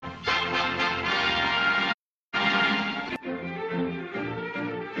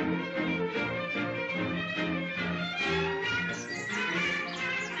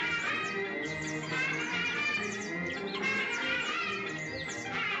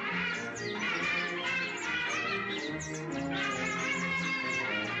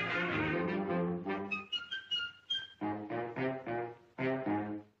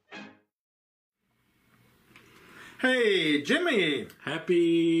Hey, Jimmy!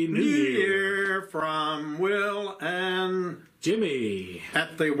 Happy New Year from Will and Jimmy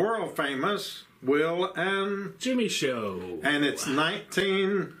at the world famous Will and Jimmy Show. And it's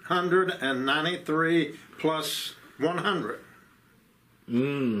 1993 plus 100.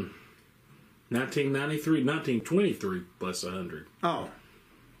 1993, 1923 plus 100. Oh,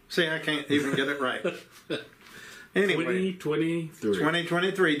 see, I can't even get it right. Anyway,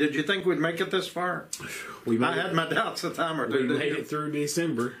 2023. Did you think we'd make it this far? I had my doubts a time or two. We made it through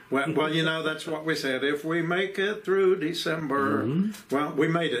December. Well, you know, that's what we said. If we make it through December, well, we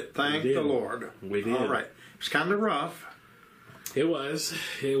made it. Thank the Lord. We did. All right. It's kind of rough. It was.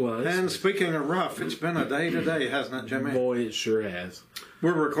 And speaking of rough, it's been a day today, hasn't it, Jimmy? Boy, it sure has.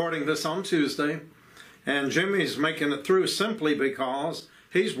 We're recording this on Tuesday, and Jimmy's making it through simply because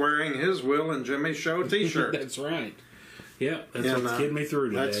he's wearing his Will and Jimmy Show t-shirt. That's right. Yeah, that's what's getting me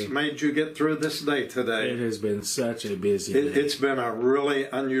through today. That's made you get through this day today. It has been such a busy day. It's been a really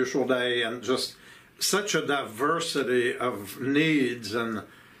unusual day, and just such a diversity of needs and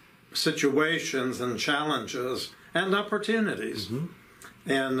situations and challenges and opportunities.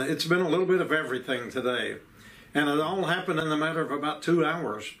 And it's been a little bit of everything today. And it all happened in the matter of about 2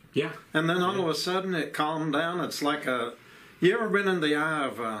 hours. Yeah. And then all of a sudden it calmed down. It's like you ever been in the eye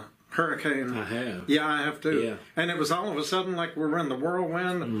of a hurricane? I have. Yeah, I have too. Yeah. And it was all of a sudden like we're in the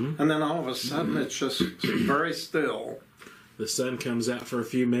whirlwind, and then all of a sudden it's just very still. The sun comes out for a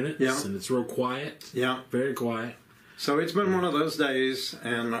few minutes, and it's real quiet. Yeah. Very quiet. So it's been one of those days,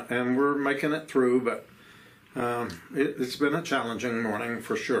 and we're making it through, but it's been a challenging morning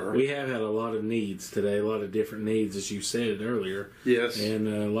for sure. We have had a lot of needs today, a lot of different needs, as you said earlier. Yes. And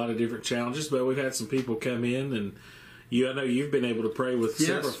a lot of different challenges, but we've had some people come in, and I know you've been able to pray with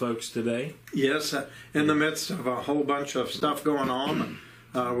several folks today. Yes. In the midst of a whole bunch of stuff going on,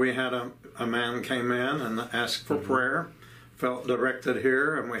 we had a man came in and asked for prayer, felt directed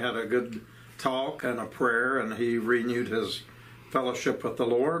here, and we had a good talk and a prayer, and he renewed his fellowship with the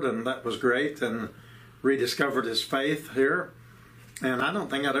Lord, and that was great, and rediscovered his faith here. And I don't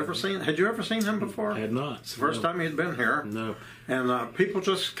think I'd ever seen... Had you ever seen him before? I had not. It's the first time he'd been here. No. And people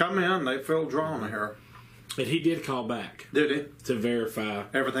just come in, they feel drawn here. But he did call back. Did he? To verify.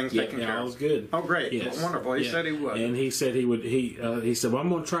 Everything's taken care of. Yeah, all was good. Oh, great. Yes. Well, wonderful. He said he would. And he said he would. He said, well, I'm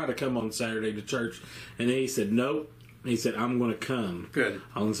going to try to come on Saturday to church. And then he said, nope. He said, I'm going to come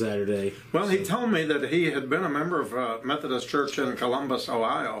on Saturday. Well, he told me that he had been a member of a Methodist Church in Columbus,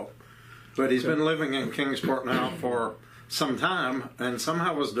 Ohio. But he's been living in Kingsport now for some time, and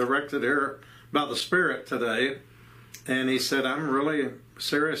somehow was directed here by the Spirit today. And he said, I'm really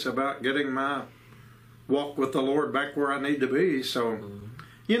serious about getting my walk with the Lord back where I need to be. So,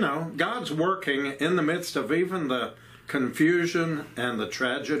 you know, God's working in the midst of even the confusion and the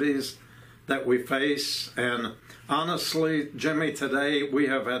tragedies that we face. And honestly, Jimmy, today we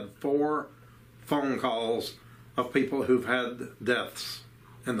have had 4 phone calls of people who've had deaths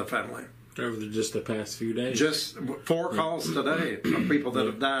in the family. Over just the past few days. Just 4 calls today of people that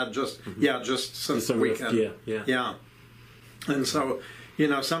have died just since the weekend. Yeah. And so, you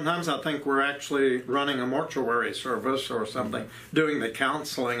know, sometimes I think we're actually running a mortuary service or something, doing the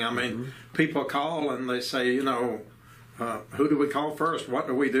counseling. I mean, people call and they say, you know, who do we call first? What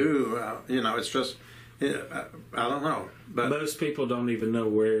do we do? You know, it's just, I don't know. But most people don't even know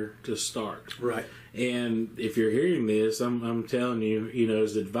where to start. Right. And if you're hearing this, I'm telling you, you know,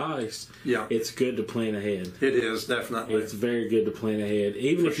 as advice, it's good to plan ahead. It is, definitely. It's very good to plan ahead.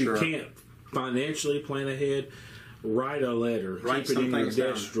 Even if you can't financially plan ahead, write a letter. Keep it in your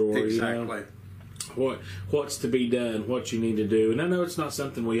desk drawer. Exactly. You know, what's to be done, what you need to do. And I know it's not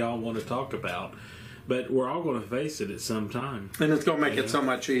something we all want to talk about, but we're all going to face it at some time. And it's going to make it so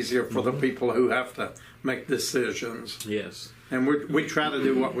much easier for the people who have to make decisions. Yes. And we try to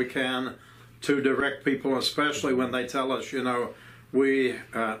do what we can to direct people, especially when they tell us, you know, we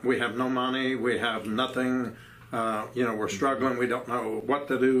have no money, we have nothing, you know, we're struggling, we don't know what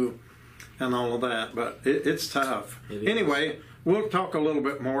to do, and all of that. But it's tough. Anyway, we'll talk a little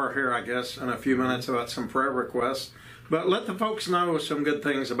bit more here, I guess, in a few minutes about some prayer requests. But let the folks know some good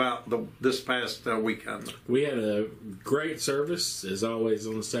things about this past weekend. We had a great service, as always,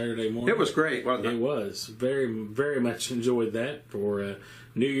 on Saturday morning. It was great, wasn't it? It was. Very, very much enjoyed that for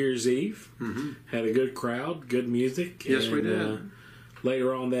New Year's Eve. Had a good crowd, good music. Yes, we did.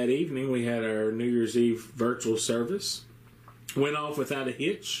 Later on that evening, we had our New Year's Eve virtual service. Went off without a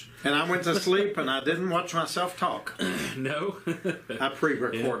hitch. And I went to sleep, and I didn't watch myself talk. No. I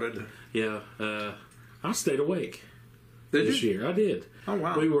pre-recorded. Yeah. I stayed awake. This year. I did. Oh,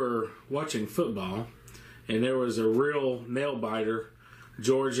 wow. We were watching football, and there was a real nail-biter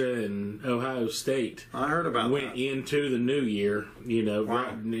Georgia and Ohio State I heard about went that. into the new year,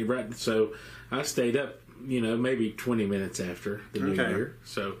 Wow. right. So I stayed up, maybe 20 minutes after the new Okay. year.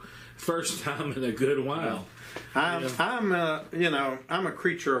 So first time in a good while. I'm a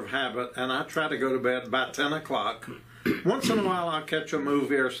creature of habit, and I try to go to bed by 10 o'clock. Once in a while, I'll catch a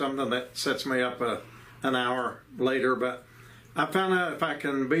movie or something that sets me up an hour later, but I found out if I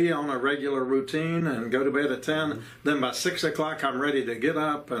can be on a regular routine and go to bed at 10, then by 6 o'clock, I'm ready to get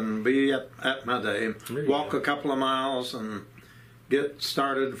up and be at my day. There you Walk go. a couple of miles and get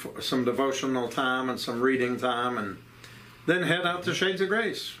started for some devotional time and some reading time, and then head out to Shades of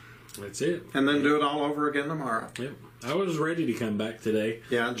Grace. That's it. And then do it all over again tomorrow. Yep. I was ready to come back today.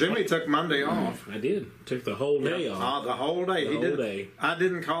 Yeah, Jimmy took Monday off. I did. Took the whole day Yeah. off. The whole day. The He whole did. day. I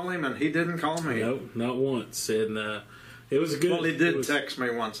didn't call him, and he didn't call me. No, not once. And it was good. Well, he did it was, text me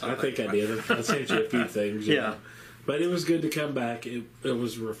once. I think I did. I sent you a few things. Yeah. But it was good to come back. It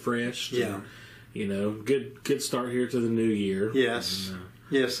was refreshed. Yeah. And, good start here to the new year. Yes. And,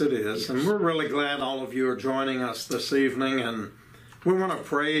 Yes, it is. And we're really glad all of you are joining us this evening. And we want to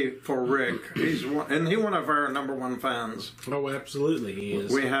pray for Rick. He's one of our number one fans. oh, absolutely, he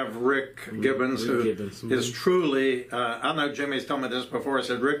is. We have Rick Gibbons, Rick who Gibbons, is truly. I know Jimmy's told me this before. I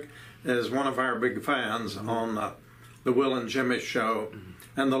said Rick is one of our big fans on the Will and Jimmy show,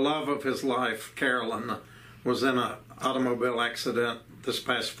 and the love of his life, Carolyn, was in an automobile accident this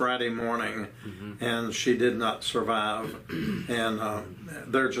past Friday morning, and she did not survive. And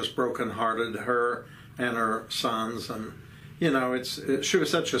they're just brokenhearted, her and her sons. And she was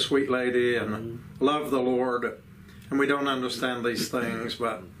such a sweet lady and loved the Lord. And we don't understand these things,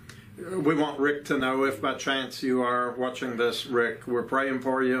 but we want Rick to know, if by chance you are watching this, Rick, we're praying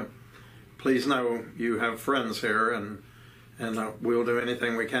for you. Please know you have friends here, and we'll do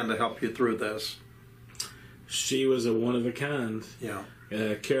anything we can to help you through this. She was a one of a kind. Yeah.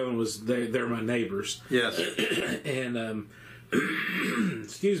 Carolyn was. They're my neighbors. Yes. And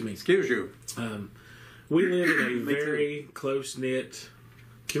excuse me. Excuse you. We live in a Me too. very close knit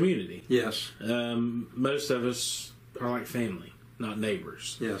community. Yes. Most of us are like family, not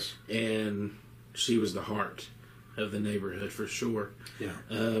neighbors. Yes. And she was the heart of the neighborhood for sure. Yeah.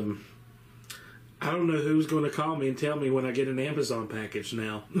 I don't know who's going to call me and tell me when I get an Amazon package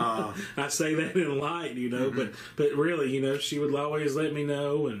now. I say that in light, but really, she would always let me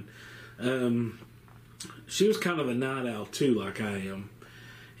know. And she was kind of a night owl too, like I am.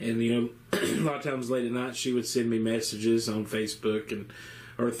 And a lot of times late at night, she would send me messages on Facebook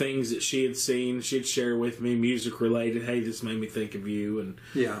or things that she had seen. She'd share with me, music related. Hey, this made me think of you. And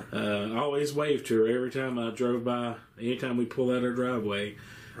Yeah. I always waved to her every time I drove by. Anytime we pulled out our driveway,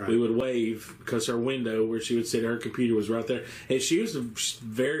 Right. we would wave, because her window where she would sit, her computer was right there. And she was a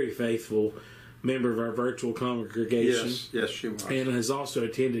very faithful member of our virtual congregation. Yes. She was. And has also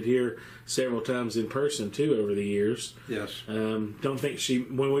attended here several times in person too over the years. Yes. Don't think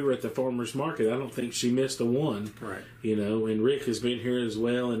when we were at the farmers market, I don't think she missed a one. Right. And Rick has been here as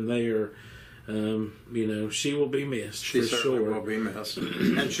well, and they are, she will be missed She for certainly sure. will be missed.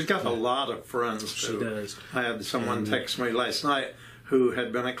 And she's got a lot of friends, She too. does. I had someone text me last night who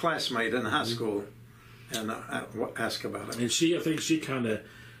had been a classmate in high school and ask about it. And I think she kind of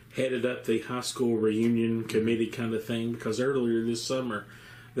headed up the high school reunion committee kind of thing, because earlier this summer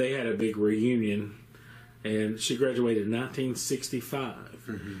they had a big reunion, and she graduated in 1965.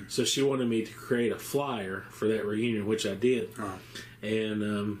 So she wanted me to create a flyer for that reunion, which I did. Oh.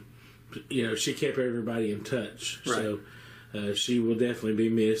 And she kept everybody in touch. Right. So she will definitely be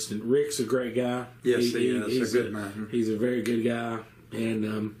missed. And Rick's a great guy. Yes, he is. He's A good man. He's a very good guy,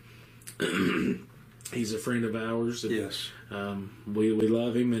 and he's a friend of ours. And, Yes. we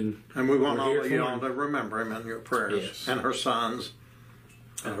love him, and we want we're all here of for you all him. to remember him in your prayers. Yes. And her sons.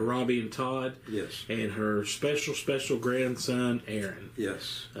 Robbie and Todd, Yes. and her special grandson Aaron.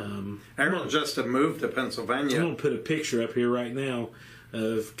 Yes. I'm Aaron just had moved to Pennsylvania. going to put a picture up here right now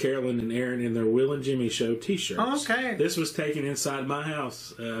of Carolyn and Aaron in their Will and Jimmy Show T-shirts. Oh, okay. This was taken inside my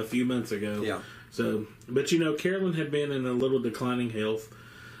house a few months ago. Yeah. So, but Carolyn had been in a little declining health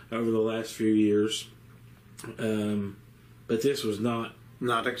over the last few years, but this was not,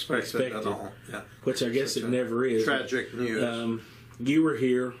 Not expected at all. Yeah. which I guess it never is. Tragic news. You were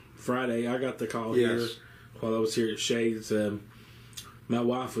here Friday. I got the call here Yes. while I was here at Shades. My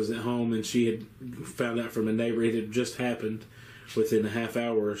wife was at home, and she had found out from a neighbor it had just happened within a half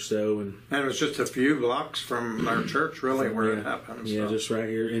hour or so. And it was just a few blocks from our church, really, where it happened. Yeah, so. just right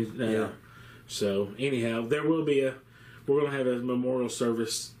here. And, Yeah. So anyhow, there will be we're going to have a memorial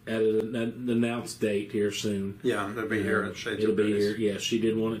service at an announced date here soon. Yeah, they'll be here at Shades It'll of be Grace. here. Yeah, she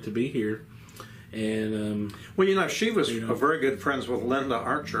did want it to be here. And well, you know, she was very good friends with Linda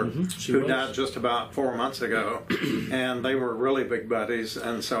Archer, who died just about 4 months ago, and they were really big buddies.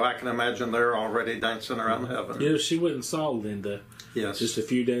 And so I can imagine they're already dancing around heaven. Yeah, she went and saw Linda. Yes, just a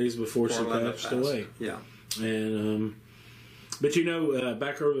few days before she Linda passed away. Yeah, and but you know,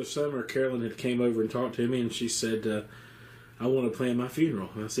 back over the summer, Carolyn had came over and talked to me, and she said, "I want to plan my funeral."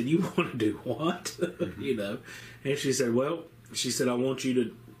 And I said, "You want to do what?" You know, and she said, "Well," she said, "I want you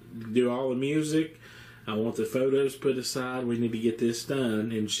to do all the music. I want the photos put aside. We need to get this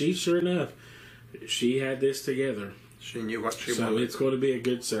done." And she, sure enough, she had this together. She knew what she so wanted. it's going to be a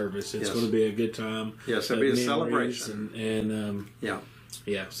good service. It's going to be a good time. Yes, it'll be a celebration. And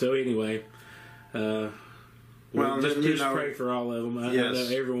yeah. So anyway, well, just pray for all of them. I know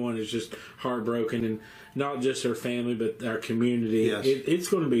everyone is just heartbroken, and not just our family, but our community. Yes. It's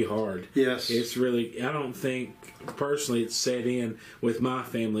going to be hard. Yes. It's really, I don't think, personally, it's set in with my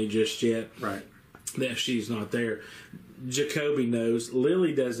family just yet. Right. That she's not there. Jacoby knows.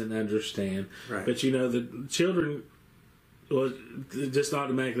 Lily doesn't understand. Right. But, you know, the children will just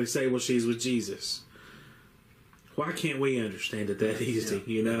automatically say, well, she's with Jesus. Why can't we understand it that easy,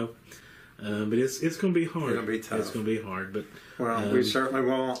 you know? But it's going to be hard. It's going to be tough. It's going to be hard. But we certainly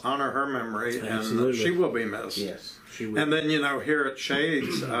will honor her memory, absolutely. And she will be missed. Yes, she will. And then, you know, here at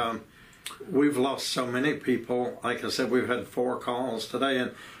Shades, we've lost so many people. Like I said, we've had 4 calls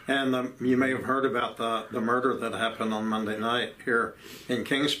today, and you may have heard about the murder that happened on Monday night here in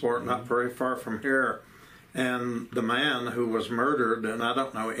Kingsport, not very far from here. And the man who was murdered, and I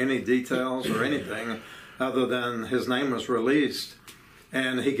don't know any details or anything other than his name was released,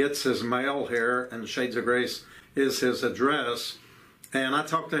 and he gets his mail here, and Shades of Grace is his address. And I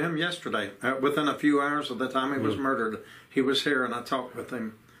talked to him yesterday. Within a few hours of the time he was murdered, he was here, and I talked with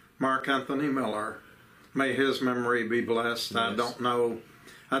him. Mark Anthony Miller. May his memory be blessed. Yes. I don't know.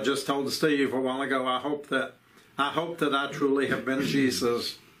 I just told Steve a while ago, I hope that I truly have been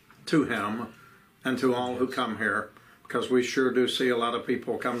Jesus to him and to all who come here, because we sure do see a lot of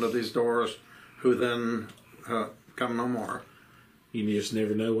people come to these doors who then come no more. You just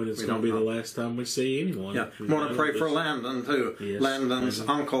never know when it's going to be the last time we see anyone. Yeah, I want to pray for Landon, too. Yes. Landon's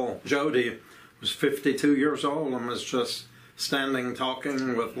uncle, Jody, was 52 years old and was just standing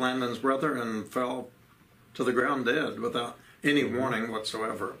talking with Landon's brother and fell to the ground dead without any warning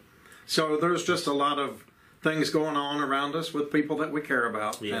whatsoever. So there's just a lot of things going on around us with people that we care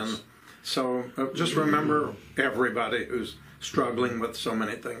about. Yes. And so just remember everybody who's struggling with so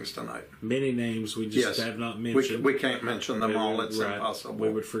many things tonight. Many names we just have not mentioned. We can't mention them all. It's impossible. We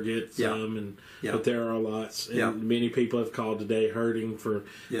would forget some, but there are lots. And many people have called today hurting for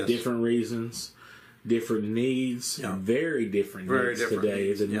different reasons, different needs, very different needs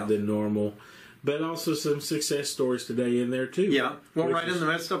today than normal. But also some success stories today in there too. Yeah, well, right in the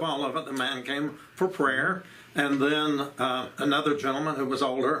midst of all of it, the man came for prayer. And then another gentleman who was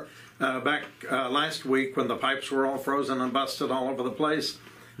older, back last week when the pipes were all frozen and busted all over the place,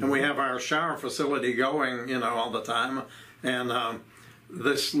 and we have our shower facility going, you know, all the time. And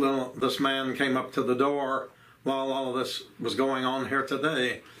this man came up to the door while all of this was going on here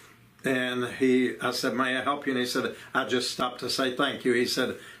today. And I said, "May I help you?" And he said, "I just stopped to say thank you." He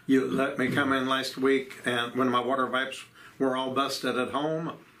said, "You let me come in last week and when my water pipes were all busted at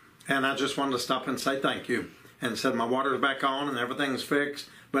home, and I just wanted to stop and say thank you." And said, "My water's back on and everything's fixed,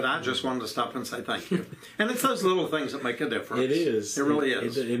 but I just wanted to stop and say thank you." And it's those little things that make a difference. It is. It really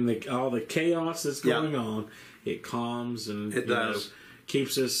is. In all the chaos that's going on, it calms and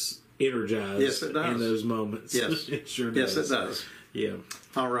keeps us energized. Yes, it does. In those moments. Yes, it sure does. Yes, it does. Yeah.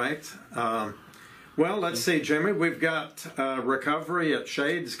 All right. Well, let's see, Jimmy. We've got recovery at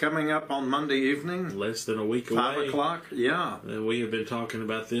Shades coming up on Monday evening. Less than a week away. 5 o'clock, yeah. And we have been talking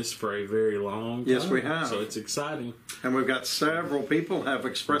about this for a very long time. Yes, we have. So it's exciting. And we've got several people have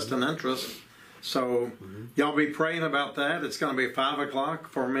expressed an interest. So y'all be praying about that. It's going to be 5 o'clock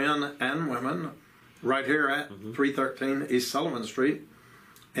for men and women right here at 313 East Sullivan Street.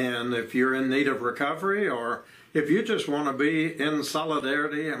 And if you're in need of recovery, or if you just want to be in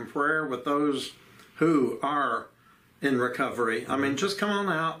solidarity and prayer with those who are in recovery, I mean, just come on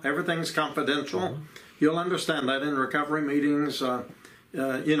out. Everything's confidential. You'll understand that in recovery meetings,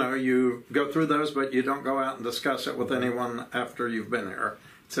 you know, you go through those, but you don't go out and discuss it with anyone after you've been here.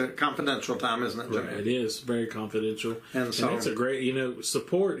 It's a confidential time, isn't it, Jimmy? Right, it is very confidential. And so that's a great, you know,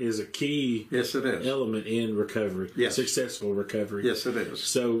 support is a key element in recovery, successful recovery. Yes, it is.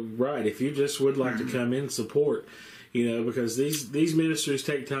 So, right, if you just would like to come in support, you know, because these ministries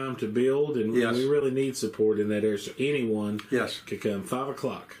take time to build, and we really need support in that area. So anyone could come. 5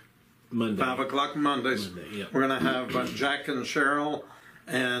 o'clock Monday. 5 o'clock Mondays. We're going to have Jack and Cheryl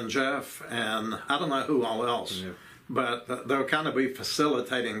and Jeff, and I don't know who all else. Yeah. But they'll kind of be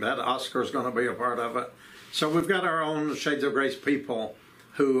facilitating that. Oscar's going to be a part of it. So we've got our own Shades of Grace people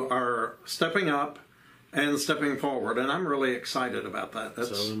who are stepping up and stepping forward, and I'm really excited about that.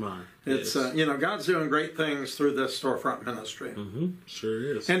 So am I. It's Yes. you know, God's doing great things through this storefront ministry.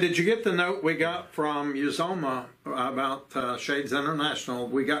 Sure is. And did you get the note we got from Uzoma about Shades International?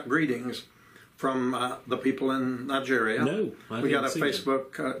 We got greetings from the people in Nigeria. No, I we got a didn't see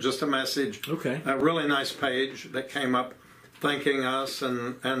Facebook, just a message. Okay. A really nice page that came up thanking us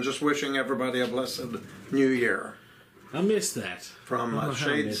and just wishing everybody a blessed new year. I missed that. From I missed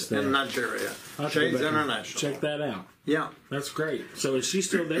Shades that. in Nigeria. I'll have to go Shades back and International. Check that out. Yeah. That's great. So is she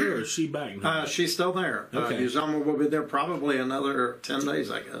still there, or is she back now? She's still there. Okay. Uzoma will be there probably another 10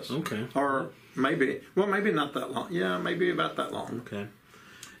 days, I guess. Okay. Or maybe not that long. Yeah, maybe about that long. Okay.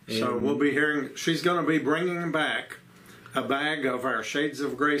 So we'll be hearing, she's going to be bringing back a bag of our Shades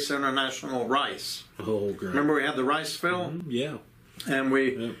of Grace International rice. Oh, great. Remember we had the rice fill? Yeah. And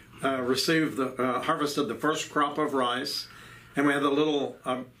we harvested the first crop of rice. And we had the little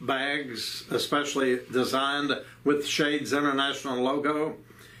bags especially designed with Shades International logo.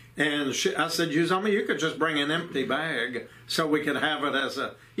 And I said, Uzoma, you could just bring an empty bag so we could have it as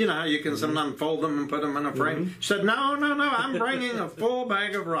a, you know how you can sometimes fold them and put them in a frame. She said, no, I'm bringing a full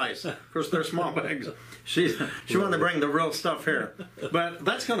bag of rice. Of course, they're small bags. She wanted to bring the real stuff here. But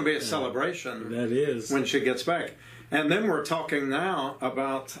that's going to be a celebration. That is. When she gets back. And then we're talking now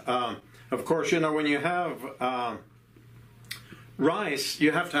about, of course, you know, when you have rice,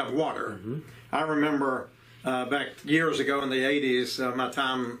 you have to have water. I remember back years ago in the 80s, my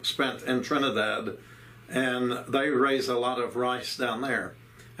time spent in Trinidad, and they raise a lot of rice down there.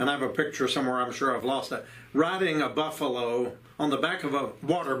 And I have a picture somewhere, I'm sure I've lost it, riding a buffalo on the back of a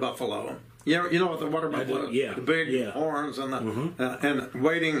water buffalo. You know what the water buffalo is? Yeah. The big horns and and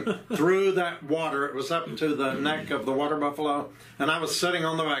wading through that water. It was up to the neck of the water buffalo, and I was sitting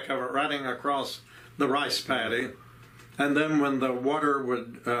on the back of it, riding across the rice paddy. And then when the water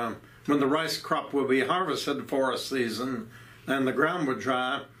would, when the rice crop would be harvested for a season and the ground would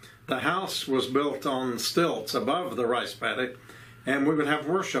dry, the house was built on stilts above the rice paddy, and we would have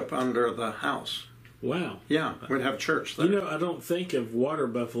worship under the house. Wow. Yeah, we'd have church there. You know, I don't think of water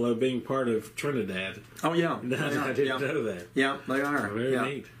buffalo being part of Trinidad. Oh, yeah. I didn't know that. Yeah, they are. Very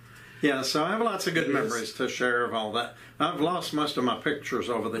neat. Yeah, so I have lots of good memories to share of all that. I've lost most of my pictures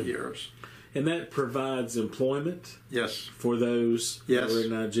over the years. And that provides employment Yes. for those that are in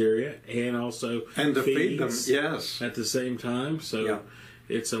Nigeria, and also And to feed them, feeds yes. at the same time. So Yeah.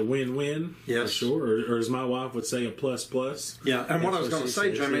 it's a win-win, Yes. for sure. Or as my wife would say, a plus-plus. Yeah, and what I was going to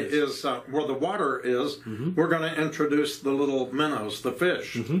say, Jimmy, is where the water is, we're going to introduce the little minnows, the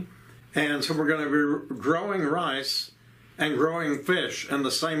fish. And so we're going to be growing rice and growing fish in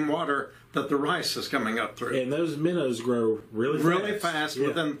the same water that the rice is coming up through. And those minnows grow really fast. Yeah.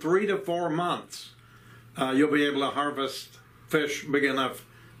 Within 3 to 4 months, you'll be able to harvest fish big enough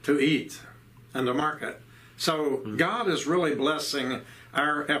to eat and to market. So God is really blessing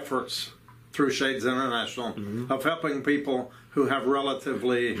our efforts through Shades International of helping people who have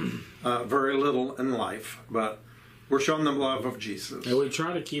relatively very little in life, but we're showing them love of Jesus. And we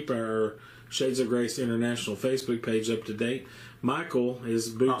try to keep our Shades of Grace International Facebook page up to date. Michael is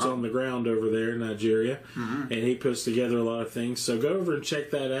boots on the ground over there in Nigeria, and he puts together a lot of things. So go over and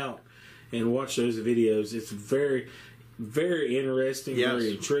check that out and watch those videos. It's very, very interesting,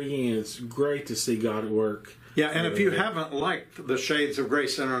 very intriguing, and it's great to see God at work. Yeah, and if you haven't liked the Shades of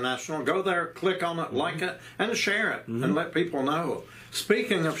Grace International, go there, click on it, like it, and share it, and let people know.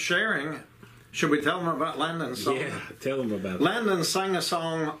 Speaking of sharing, should we tell them about Landon's song? Yeah, tell them about it. Landon sang a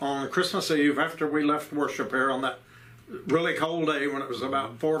song on Christmas Eve after we left worship here on that really cold day when it was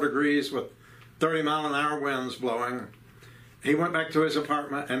about 4 degrees with 30-mile-an-hour winds blowing. He went back to his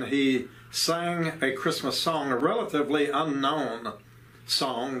apartment and he sang a Christmas song, a relatively unknown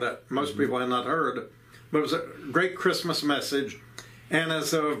song that most people had not heard. But it was a great Christmas message. And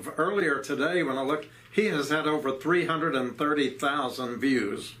as of earlier today, when I looked, he has had over 330,000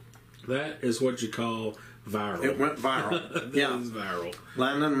 views. That is what you call viral. It went viral. That is viral.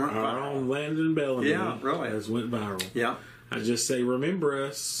 Landon went Our viral. own Landon Bellamy really. has went viral. Yeah. I just say, remember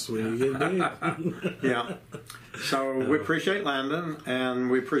us when you get big. Yeah. So we appreciate Landon,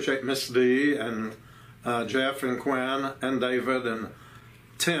 and we appreciate Miss D, and Jeff, and Quinn, and David, and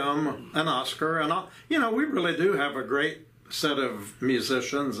Tim, and Oscar, and all. You know, we really do have a great set of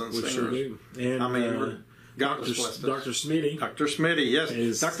musicians and singers. Sure do. And I mean, God has blessed us. Dr. Smitty. Dr. Smitty,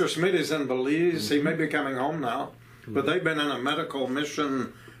 yes. Dr. Smitty's in Belize. He may be coming home now. But they've been in a medical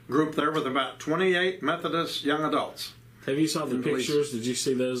mission group there with about 28 Methodist young adults. Have you saw the pictures? Did you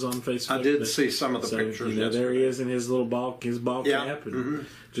see those on Facebook? I did see some of the pictures. There he is in his little ball cap, and mm-hmm.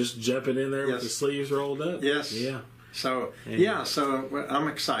 just jumping in there with the sleeves rolled up. Yes. Yeah. So so I'm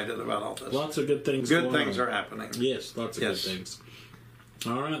excited about all this. Lots of good things. Good things are happening. Yes, lots of good things.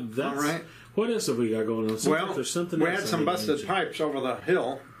 All right. All right. What else have we got going on? There's something we else had some busted pipes over the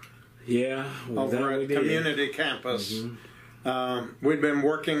hill. Yeah. Over at Community Campus. Mm-hmm. We'd been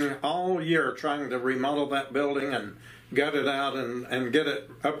working all year trying to remodel that building and gut it out and get it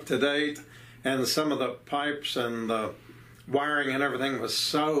up to date. And some of the pipes and the wiring and everything was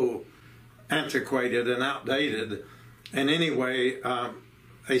so antiquated and outdated. And anyway,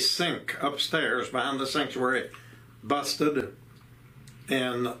 a sink upstairs behind the sanctuary busted,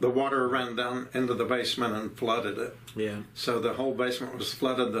 and the water ran down into the basement and flooded it. Yeah. So the whole basement was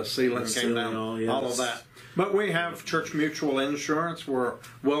flooded, the ceiling came down, all of that. But we have Church Mutual Insurance. We're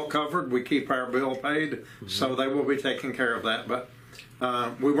well covered. We keep our bill paid, so they will be taking care of that. But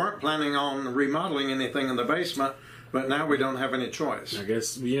we weren't planning on remodeling anything in the basement, but now we don't have any choice. I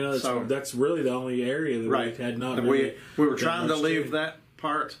guess, that's really the only area that we had not. We were trying to leave that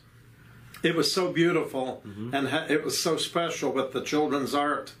part. It was so beautiful, and it was so special with the children's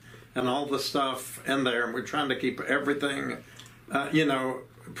art and all the stuff in there. And we're trying to keep everything,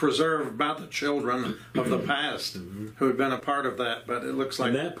 preserved about the children of the past who had been a part of that. But it looks like...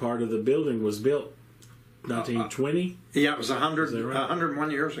 And that part of the building was built 1920? Yeah, it was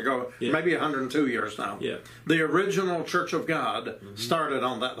 101 years ago, maybe 102 years now. Yeah. The original Church of God started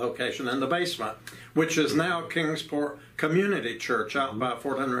on that location in the basement, which is now Kingsport Community Church out by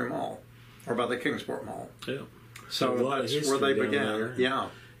Fort Henry Mall, or by the Kingsport Mall. Yeah. So that's where they began. Yeah.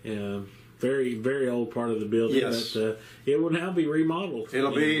 Very, very old part of the building. Yes. But it will now be remodeled.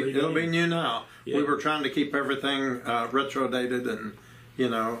 It'll be new now. Yeah. We were trying to keep everything retro dated and,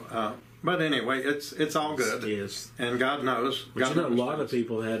 but anyway, it's all good. Yes. And God knows. But a lot of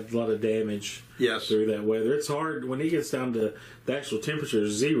people had a lot of damage through that weather. It's hard when it gets down to the actual temperature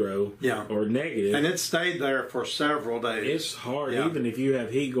is 0 or negative. And it stayed there for several days. It's hard. Yeah. Even if you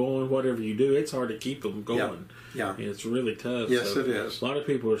have heat going, whatever you do, it's hard to keep them going. Yeah. It's really tough. Yes, it is. A lot of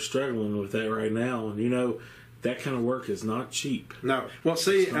people are struggling with that right now. And, that kind of work is not cheap. No. Well,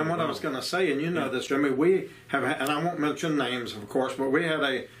 see, and what I was going to say, and this, Jimmy, we have, and I won't mention names, of course, but we had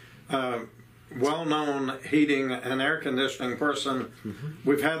a well-known heating and air conditioning person.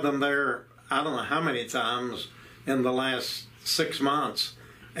 We've had them there, I don't know how many times in the last 6 months,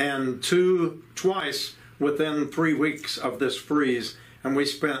 and twice within 3 weeks of this freeze, and we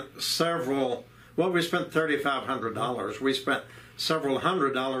spent $3,500. We spent several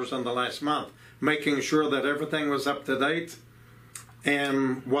 $100s in the last month making sure that everything was up to date.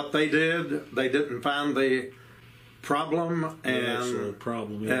 And what they didn't find the problem, and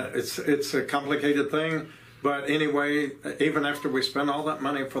it's a complicated thing. But anyway, even after we spent all that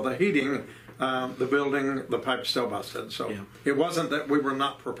money for the heating, the pipe still busted. So it wasn't that we were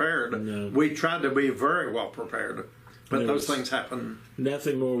not prepared. No. We tried to be very well prepared, but those things happen.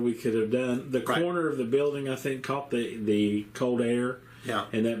 Nothing more we could have done. The corner of the building, I think, caught the cold air. Yeah.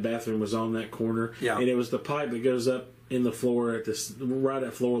 And that bathroom was on that corner. Yeah. And it was the pipe that goes up in the floor right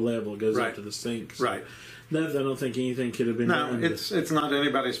at floor level. It goes up to the sink. So right. No, I don't think anything could have been done. No, it's not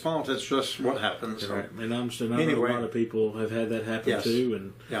anybody's fault. It's just what happens. So. Right. And I know a lot of people have had that happen too.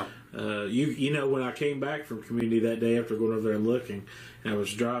 And when I came back from community that day after going over there and looking, and I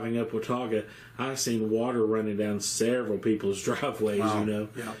was driving up Watauga, I seen water running down several people's driveways. Yeah.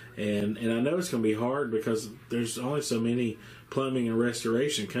 And I know it's going to be hard because there's only so many plumbing and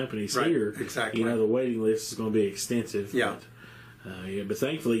restoration companies here. Exactly. The waiting list is going to be extensive. Yeah. But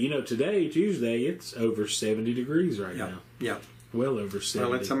thankfully, today, Tuesday, it's over 70 degrees right now. Yeah. Well over 70.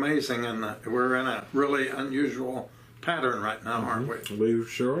 Well, it's amazing, and we're in a really unusual pattern right now, aren't we? We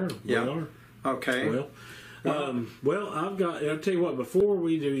sure are. Yeah. We are. Okay. I'll tell you what, before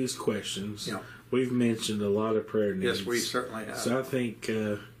we do these questions, we've mentioned a lot of prayer needs. Yes, we certainly have. So I think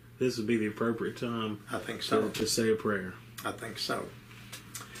this would be the appropriate time I think so. to say a prayer. I think so.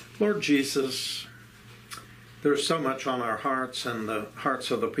 Lord Jesus, there's so much on our hearts and the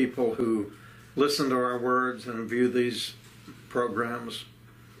hearts of the people who listen to our words and view these programs.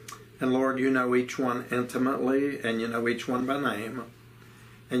 And Lord, you know each one intimately, and you know each one by name.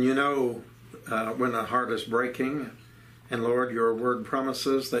 And you know when a heart is breaking. And Lord, your word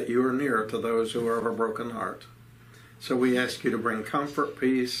promises that you are near to those who are of a broken heart. So we ask you to bring comfort,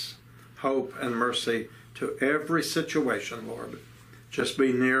 peace, hope, and mercy to every situation, Lord. Just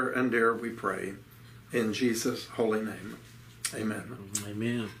be near and dear, we pray. In Jesus' holy name. Amen.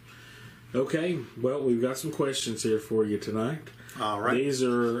 Amen. Okay, well, we've got some questions here for you tonight. All right. These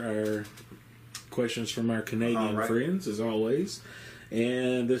are our questions from our Canadian right. friends, as always.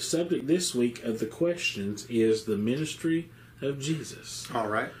 And the subject this week of the questions is the ministry of Jesus. All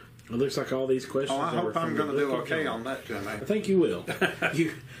right. It looks like all these questions I hope I'm going to do okay John. on that, Jimmy. I think you will.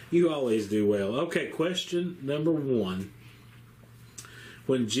 you always do well. Okay, question number 1.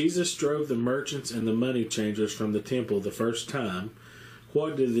 When Jesus drove the merchants and the money changers from the temple the first time,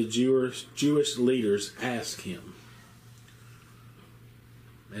 what did the Jewish leaders ask him?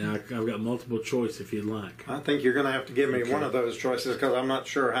 And I've got multiple choice if you'd like. I think you're going to have to give me Okay. one of those choices because I'm not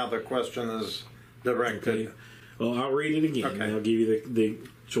sure how the question is directed. Okay. Well, I'll read it again, Okay. and I'll give you the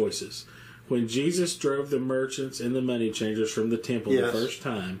choices. When Jesus drove the merchants and the money changers from the temple the Yes. first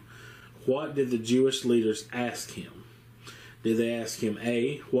time, what did the Jewish leaders ask him? Did they ask him,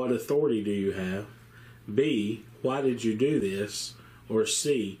 A, what authority do you have? B, why did you do this? Or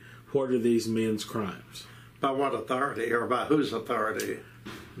C, what are these men's crimes? By what authority or by whose authority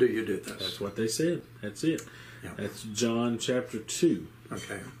do you do this? That's what they said. That's it. Yeah. That's John chapter 2.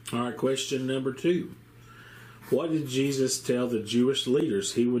 Okay. All right, question number 2. What did Jesus tell the Jewish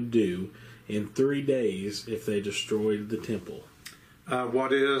leaders he would do in 3 days if they destroyed the temple?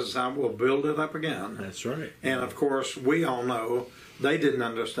 What is, I will build it up again. That's right. And of course, we all know they didn't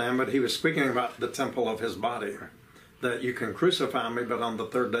understand, but he was speaking about the temple of his body. That you can crucify me, but on the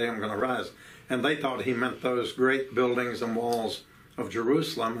third day I'm going to rise. And they thought he meant those great buildings and walls of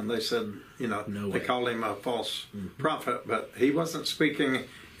Jerusalem. And they said, No they way. called him a false prophet, but he wasn't speaking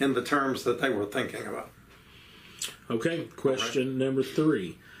in the terms that they were thinking about. Okay, question number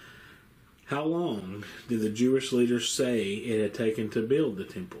 3. How long did the Jewish leaders say it had taken to build the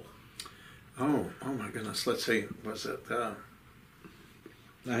temple? Oh my goodness. Let's see. Was it?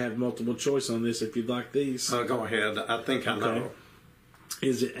 I have multiple choice on this if you'd like these. Go ahead. I think I Okay. know.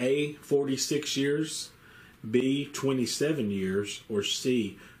 Is it A, 46 years, B, 27 years, or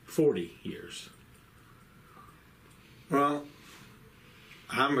C, 40 years? Well,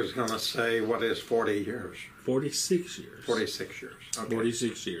 I was going to say, what is 40 years? 46 years. 46 years. Okay.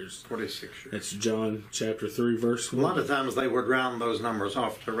 46 years. 46 years. That's John chapter 3, verse A 1. lot of times they would round those numbers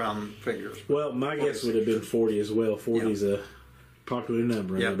off to round figures. Well, my guess would have been 40 as well. 40 Yeah. is a popular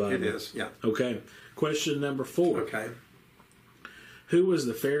number in Yeah, the Bible. it is. Yeah. Okay. Question number 4. Okay. Who was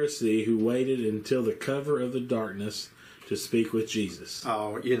the Pharisee who waited until the cover of the darkness to speak with Jesus?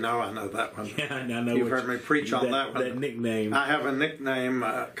 Oh, I know that one. Yeah, I know. You've heard me preach on that one. That nickname. I have a nickname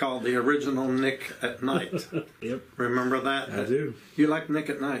called the original Nick at Night. Yep, Remember that? I do. You like Nick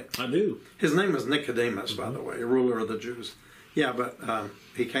at Night? I do. His name was Nicodemus, by the way, ruler of the Jews. Yeah, but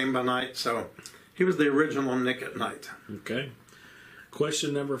he came by night, so he was the original Nick at Night. Okay.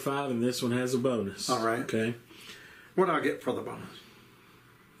 Question number 5, and this one has a bonus. All right. Okay. What do I get for the bonus?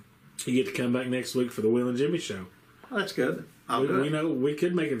 You get to come back next week for the Will and Jimmy show. That's good. I'll do We it. know we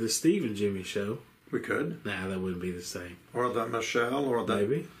could make it the Steve and Jimmy show. We could. Nah, that wouldn't be the same. Or the Michelle, or the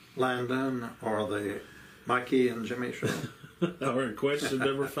Maybe. Landon, or the Mikey and Jimmy show. All right, question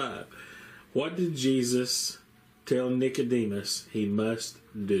number 5. What did Jesus tell Nicodemus he must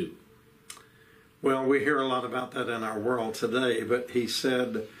do? Well, we hear a lot about that in our world today, but he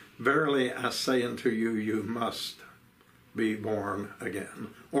said, "Verily I say unto you, you must be born again,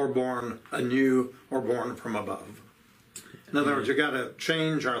 or born anew, or born from above." In other words, you got to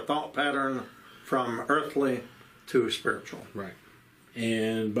change our thought pattern from earthly to spiritual. Right.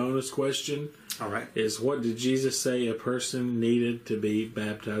 And bonus question All right. is, what did Jesus say a person needed to be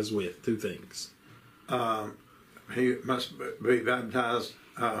baptized with? 2 things. He must be baptized.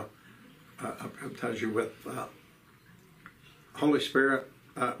 Baptize you with Holy Spirit.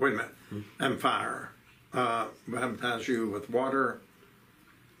 Wait a minute, and fire. Baptize you with water.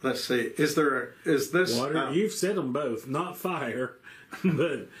 Let's see. Is this Water. You've said them both, not fire,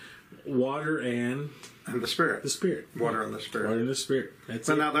 but water and and the Spirit? the Spirit. Water and the Spirit. Water and the Spirit. That's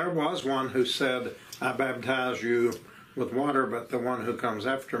But it. now there was one who said, "I baptize you with water, but the one who comes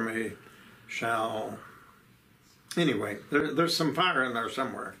after me shall." Anyway, there's some fire in there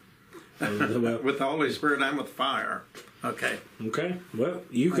somewhere. Well, With the Holy Spirit and with fire. Okay. okay. Well,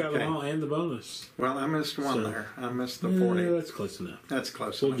 you got Okay. them all and the bonus. Well, I missed one So- there. I missed the 40. That's close enough. That's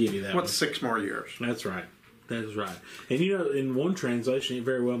close. We'll enough. give you that What's one. 6 more years? That's right. That is right. And in one translation, it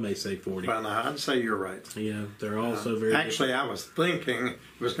very well may say 40. Well, now, I'd say you're right. They're also very Actually, I was thinking it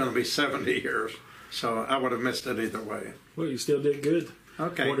was going to be 70 years, so I would have missed it either way. different. Well, you still did good.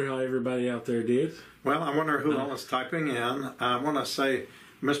 Okay. Wonder how everybody out there did. Well, I wonder who all is typing in. I want to say,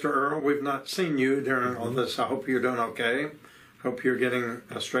 Mr. Earl, we've not seen you during all this. I hope you're doing okay. Hope you're getting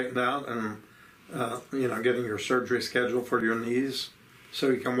straightened out and, getting your surgery scheduled for your knees. so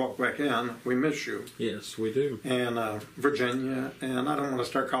you can walk back in. We miss you. Yes, we do. And Virginia, and I don't want to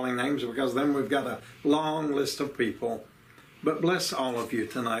start calling names because then we've got a long list of people. But bless all of you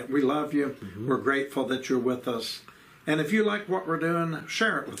tonight. We love you. We're grateful that you're with us. And if you like what we're doing,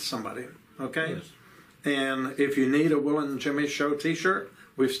 share it with somebody, okay? Yes. And if you need a Will and Jimmy Show t-shirt,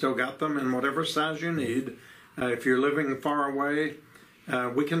 we've still got them in whatever size you need. If you're living far away,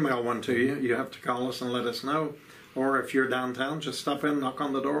 we can mail one to you. You have to call us and let us know. Or if you're downtown, just stop in, knock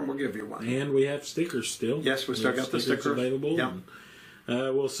on the door, and we'll give you one. And we have stickers still. Yes, we still got the stickers available. Yeah. And,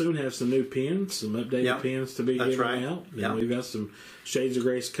 we'll soon have some new pins, some updated pins to be given out. And we've got some Shades of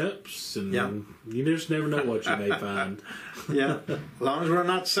Grace cups, and you just never know what you may find. Yeah, as long as we're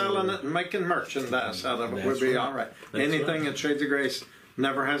not selling it and making merchandise out of it, we'll be all right. Anything at Shades of Grace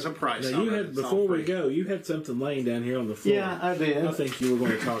never has a price now, on you it. had, before we go, you had something laying down here on the floor. Yeah, I did. I think you were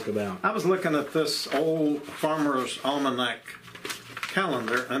going to talk about. I was looking at this old Farmer's Almanac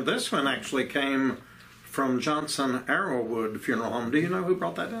calendar, and this one actually came from Johnson Arrowwood Funeral Home. Do you know who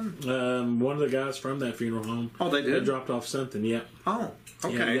brought that in? One of the guys from that funeral home. Oh, they did? They dropped off something, yeah. Oh,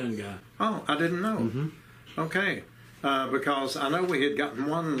 okay. Yeah, a young guy. Oh, I didn't know. Okay. Because I know we had gotten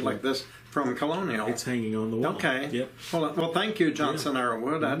one like this from Colonial. It's hanging on the wall. Okay. Yep. Well, thank you, Johnson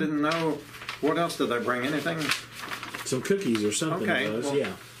Arrowwood. I didn't know. What else did they bring? Anything? Some cookies or something. Okay. It was. Well,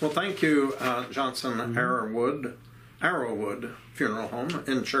 yeah. Well, thank you, Johnson Arrowwood Funeral Home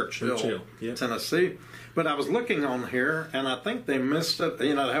in Churchill, Yep. Tennessee. But I was looking on here, and I think they missed it.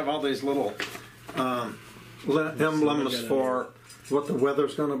 You know, they have all these little emblems for what the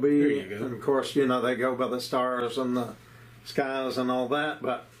weather's going to be. There you go. And of course, you know, they go by the stars and the skies and all that.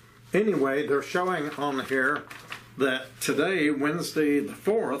 But anyway, they're showing on here that today, Wednesday the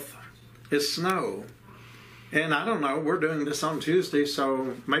 4th, is snow. And I don't know, we're doing this on Tuesday,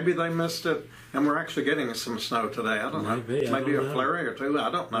 so maybe they missed it, and we're actually getting some snow today. I don't know. Maybe a flurry or two. I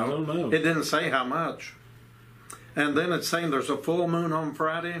don't know. I don't know. It didn't say how much. And then it's saying there's a full moon on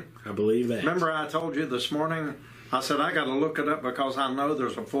Friday. I believe that. Remember I told you this morning, I said I got to look it up because I know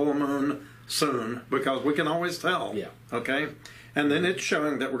there's a full moon soon, because we can always tell. Yeah. Okay? And then it's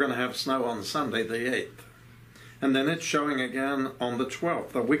showing that we're going to have snow on Sunday the 8th. And then it's showing again on the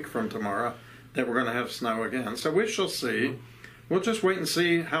 12th, a week from tomorrow, that we're going to have snow again. So we shall see. We'll just wait and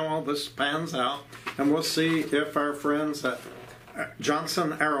see how all this pans out, and we'll see if our friends at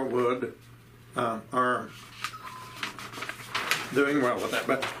Johnson Arrowwood are doing well with that.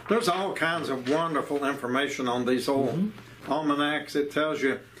 But there's all kinds of wonderful information on these old almanacs. It tells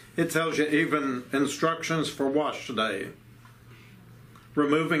you even instructions for wash day,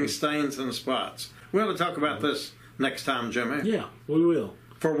 removing stains and spots. We ought to talk about this next time, Jimmy. Yeah, we will.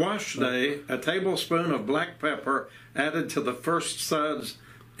 For wash day, a tablespoon of black pepper added to the first suds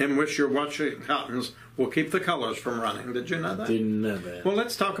in which you're washing cottons will keep the colors from running. Did you know that? Didn't know that. Well,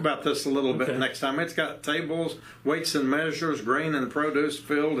 let's talk about this a little bit next time. It's got tables, weights and measures, grain and produce,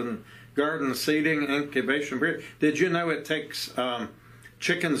 field and garden seeding, incubation period. Did you know it takes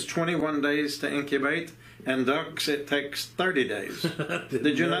chickens 21 days to incubate, and ducks it takes 30 days?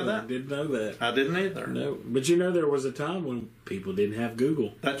 Did you know that? Didn't know that. I didn't either. No, but you know there was a time when people didn't have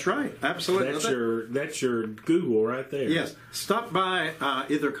Google. That's right. Absolutely. That's your Google right there. Yes. Stop by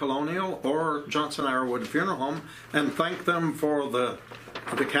either Colonial or Johnson Arrowwood Funeral Home and thank them for the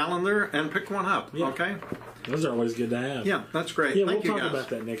calendar and pick one up. Yeah. Okay? Those are always good to have. Yeah, that's great. Yeah, Thank we'll you, talk guys. about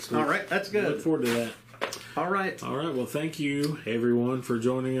that next week. All right, that's good. Look forward to that. All right. All right. Well, thank you everyone for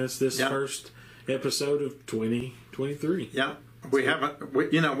joining us this first episode of 2023. Yeah. We've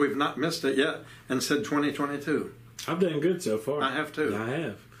not missed it yet and said 2022. I've done good so far. I have too. I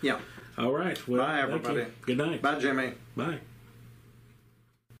have. Yeah. All right. Well, Bye, everybody. thank you. Good night. Bye, Jimmy. Bye.